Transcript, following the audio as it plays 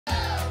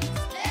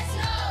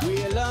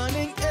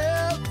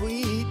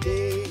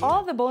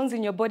All the bones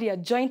in your body are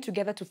joined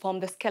together to form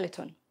the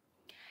skeleton.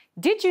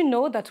 Did you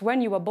know that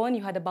when you were born,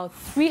 you had about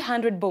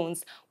 300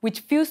 bones, which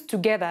fused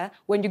together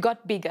when you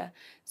got bigger,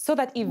 so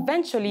that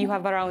eventually you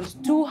have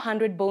around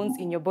 200 bones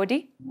in your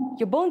body?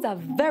 Your bones are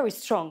very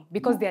strong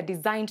because they are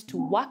designed to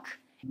work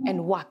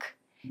and work.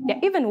 They're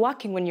even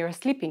working when you're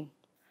sleeping.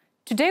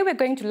 Today, we're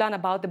going to learn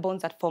about the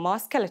bones that form our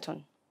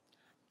skeleton.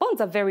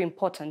 Bones are very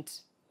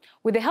important.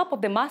 With the help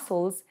of the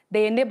muscles,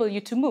 they enable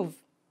you to move.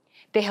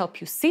 They help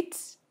you sit,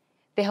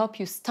 they help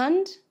you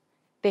stand,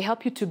 they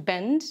help you to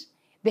bend,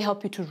 they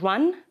help you to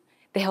run,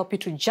 they help you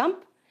to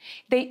jump,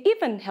 they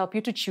even help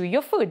you to chew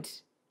your food.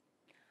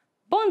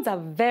 Bones are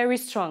very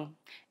strong.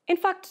 In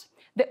fact,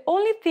 the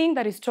only thing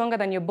that is stronger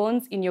than your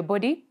bones in your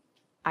body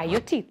are your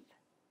teeth.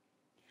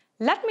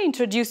 Let me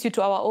introduce you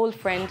to our old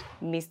friend,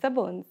 Mr.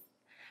 Bones.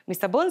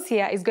 Mr. Bones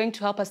here is going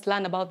to help us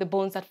learn about the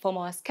bones that form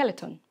our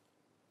skeleton.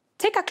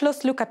 Take a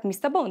close look at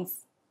Mr.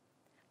 Bones.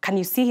 Can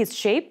you see his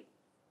shape?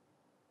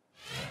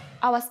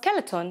 Our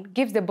skeleton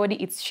gives the body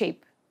its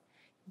shape.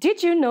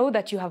 Did you know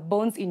that you have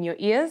bones in your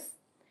ears?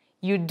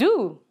 You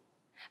do.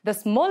 The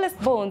smallest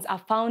bones are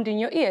found in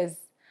your ears,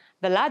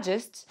 the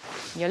largest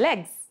in your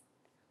legs.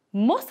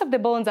 Most of the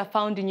bones are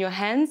found in your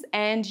hands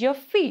and your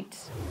feet.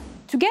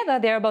 Together,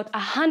 there are about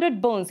 100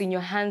 bones in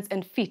your hands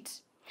and feet.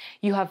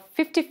 You have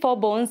 54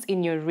 bones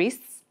in your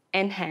wrists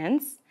and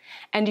hands,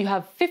 and you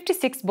have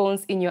 56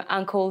 bones in your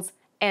ankles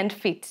and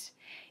feet.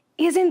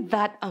 Isn't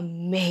that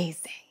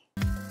amazing?